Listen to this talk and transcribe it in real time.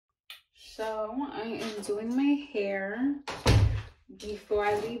So I am doing my hair before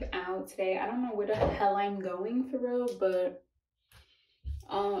I leave out today. I don't know where the hell I'm going for real, but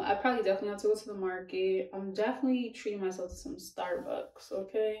I probably definitely have to go to the market. I'm definitely treating myself to some Starbucks,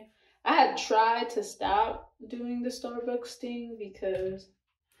 okay? I had tried to stop doing the Starbucks thing because,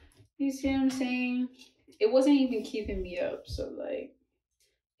 you see what I'm saying? It wasn't even keeping me up. So like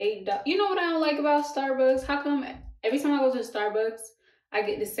 $8. You know what I don't like about Starbucks? How come every time I go to Starbucks, I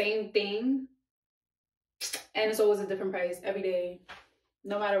get the same thing and it's always a different price every day,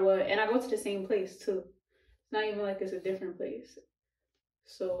 no matter what. And I go to the same place too. It's not even like it's a different place.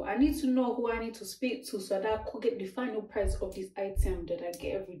 So I need to know who I need to speak to so that I could get the final price of this item that I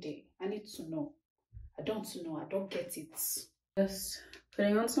get every day. I need to know. I don't know. I don't get it. Just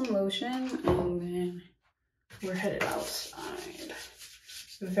putting on some lotion and then we're headed outside.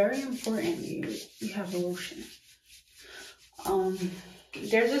 Very important you have lotion.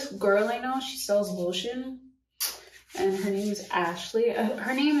 There's this girl I know, she sells lotion and her name is Ashley.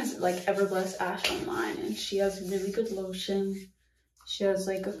 Her name is like Everbless.ash online, and she has really good lotion. She has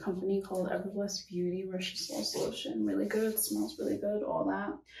like a company called Everbless Beauty where she sells lotion. Really good, smells really good, all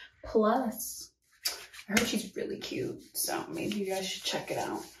that. Plus, I heard she's really cute, so maybe you guys should check it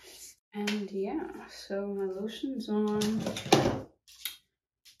out. And yeah, so my lotion's on.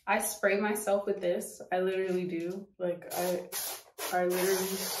 I spray myself with this. I literally do. Like I literally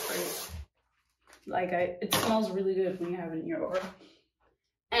spray it. Like it smells really good when you have it in your aura.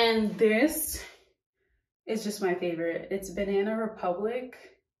 And this is just my favorite. It's Banana Republic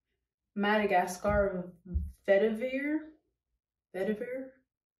Madagascar Vetiver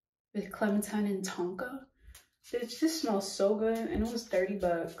with clementine and tonka. It just smells so good, and it was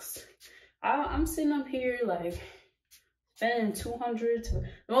 $30. I'm sitting up here like spending $200 to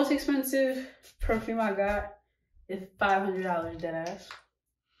the most expensive perfume I got is $500 deadass.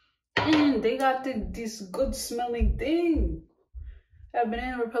 And they got this good smelling thing at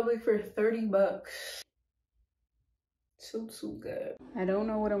Banana Republic for $30. So good. I don't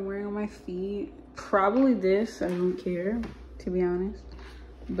know what I'm wearing on my feet. Probably this. I don't care, to be honest.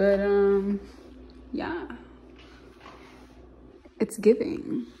 But yeah, it's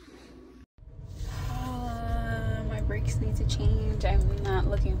giving. My brakes need to change. I'm not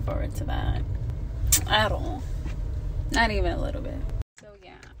looking forward to that at all. Not even a little bit. So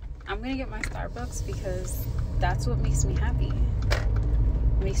yeah, I'm gonna get my Starbucks because that's what makes me happy.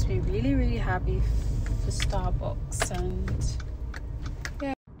 It makes me really happy for Starbucks. And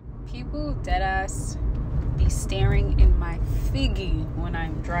yeah, people deadass be staring in my figgy when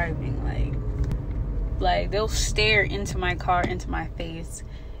I'm driving. Like they'll stare into my car, into my face,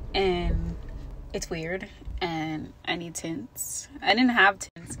 and it's weird. And I need tints. I didn't have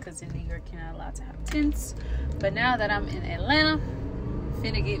tints because in New York you're not allowed to have tints, but now that I'm in Atlanta,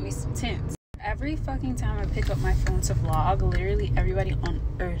 finna get me some tints. Every fucking time I pick up my phone to vlog, literally everybody on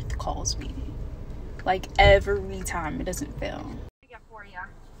earth calls me. Like every time, it doesn't fail.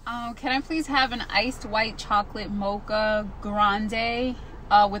 Can I please have an iced white chocolate mocha grande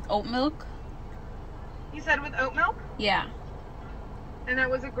with oat milk? You said with oat milk? Yeah. And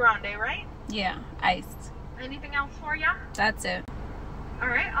that was a grande, right? Yeah, iced. Anything else for you? That's it. All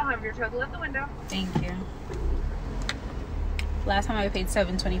right, I'll have your total at the window. Thank you. Last time I paid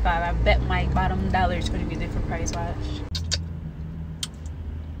 $7.25. I bet my bottom dollar is going to be different price watch.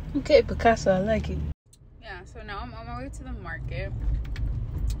 Okay, Picasso, I like it. Yeah, so now I'm on my way to the market.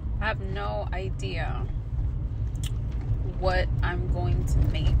 I have no idea what I'm going to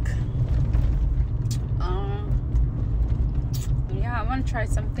make. Yeah, I want to try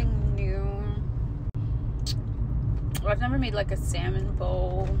something new. I've never made like a salmon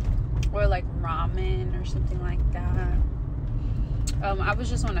bowl or like ramen or something like that. I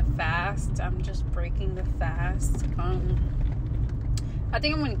was just on a fast. I'm just breaking the fast. I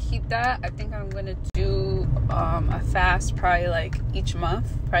think I'm gonna keep that. I think I'm gonna do a fast probably like each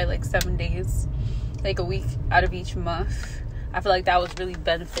month, probably like 7 days, like a week out of each month. I feel like that was really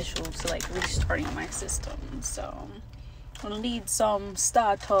beneficial to like restarting my system. So I'm gonna need some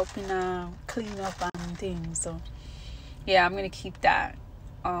startup and clean up and things. So yeah, I'm gonna keep that.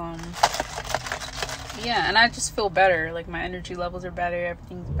 Yeah, and I just feel better. Like my energy levels are better,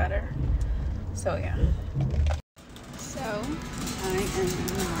 everything's better. So yeah. So I am in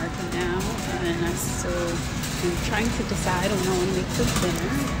the market now, and I'm trying to decide on what I want to make for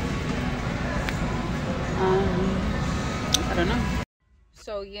dinner. I don't know.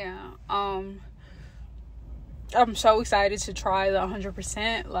 So yeah, I'm so excited to try the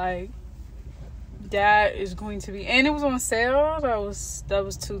 100%. Like that is going to be, and it was on sale. That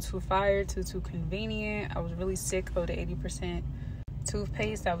was too fire, too convenient. I was really sick of the 80%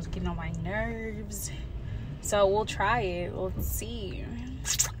 toothpaste that was getting on my nerves. So we'll try it. We'll see.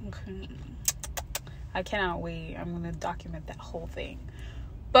 I cannot wait. I'm gonna document that whole thing.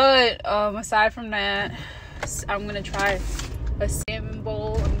 But aside from that, I'm gonna try a salmon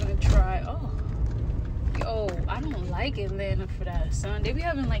bowl. I'm gonna try. Oh, yo, I don't like Atlanta for that, son. They be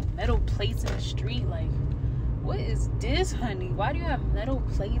having like metal plates in the street. Like, what is this, honey? Why do you have metal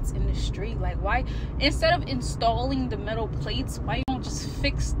plates in the street? Like, why, instead of installing the metal plates, why you don't just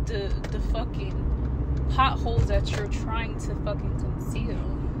fix the fucking potholes that you're trying to fucking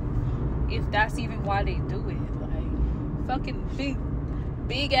conceal? If that's even why they do it. Like, fucking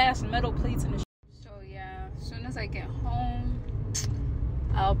big ass metal plates in the street. So yeah, as soon as I get home,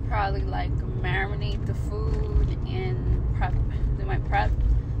 I'll probably like marinate the food and do my prep.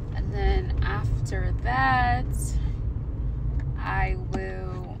 And then after that, I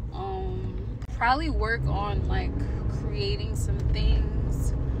will probably work on like creating some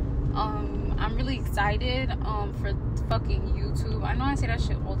things. I'm really excited for fucking YouTube. I know I say that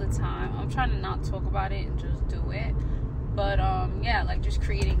shit all the time. I'm trying to not talk about it and just do it. But yeah, like just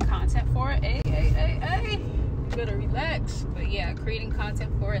creating content for it. Hey, you better relax. But yeah, creating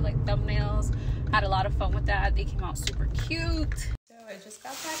content for it, like thumbnails. Had a lot of fun with that. They came out super cute. So I just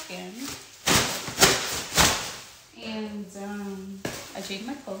got back in. And I changed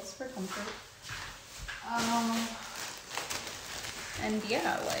my clothes for comfort. And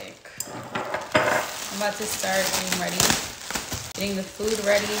yeah, like I'm about to start getting ready, getting the food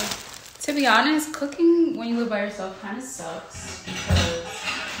ready. To be honest, cooking when you live by yourself kind of sucks, because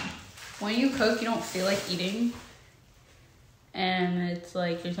when you cook, you don't feel like eating, and it's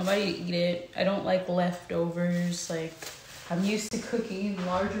like there's nobody to eat it. I don't like leftovers. Like, I'm used to cooking in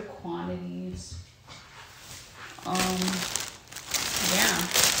larger quantities. Yeah.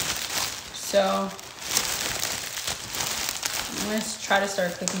 So I'm gonna try to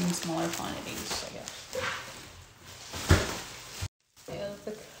start cooking in smaller quantities, I guess. Yeah,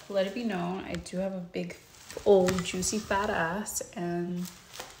 let it be known, I do have a big, old, juicy, fat ass, and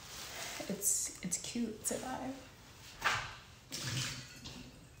it's cute to vibe.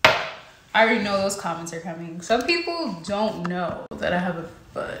 I already know those comments are coming. Some people don't know that I have a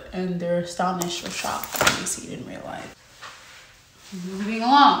butt, and they're astonished or shocked when they see it in real life. Moving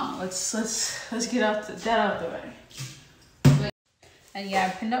along, let's get that out the way. And yeah, I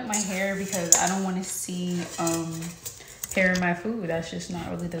pinned up my hair because I don't want to see hair in my food. That's just not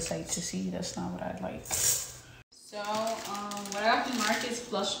really the sight to see. That's not what I like. So what I got from the market is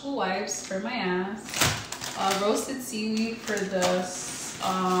flushable wipes for my ass, roasted seaweed for the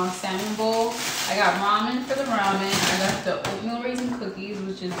salmon bowl. I got ramen for the ramen. I got the oatmeal raisin cookies,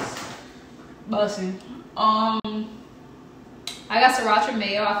 which is bussin'. I got sriracha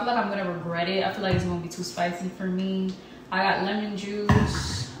mayo. I feel like I'm gonna regret it. I feel like it's gonna be too spicy for me. I got lemon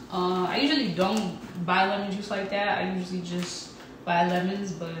juice. I usually don't buy lemon juice like that. I usually just buy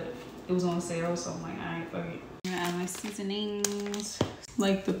lemons, but it was on sale, so I'm like, alright, fuck it. I'm gonna add my seasonings,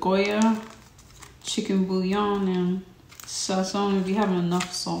 like the Goya chicken bouillon and sazon if you have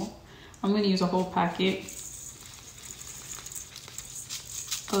enough salt. I'm gonna use a whole packet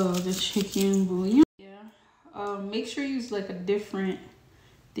of the chicken bouillon. Yeah. Make sure you use like a different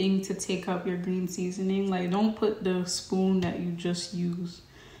thing to take up your green seasoning. Like, don't put the spoon that you just use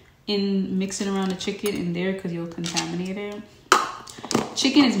in mixing around the chicken in there, because you'll contaminate it.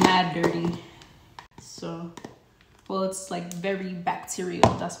 Chicken is mad dirty, so, well, it's like very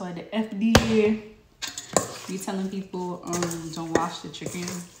bacterial. That's why the FDA be telling people don't wash the chicken.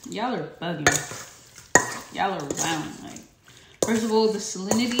 Y'all are bugging. Y'all are wild. Like, first of all, the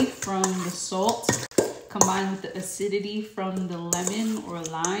salinity from the salt combined with the acidity from the lemon or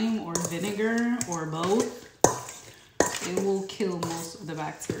lime or vinegar or both, it will kill most of the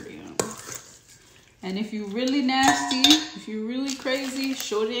bacteria. And if you're really nasty, if you're really crazy,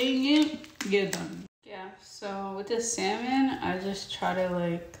 shorting it, get it done. Yeah, so with the salmon, I just try to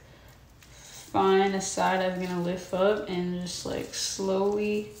like find a side that's gonna lift up and just like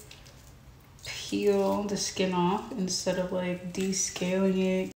slowly peel the skin off instead of like descaling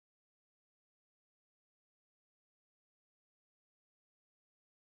it.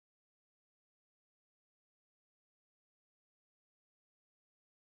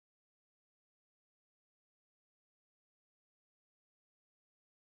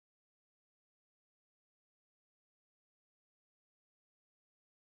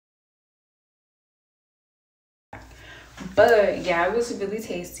 But yeah, it was really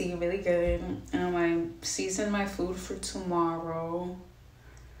tasty, really good. I seasoned my food for tomorrow.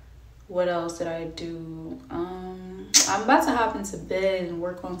 What else did I do? I'm about to hop into bed and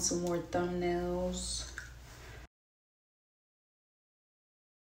work on some more thumbnails.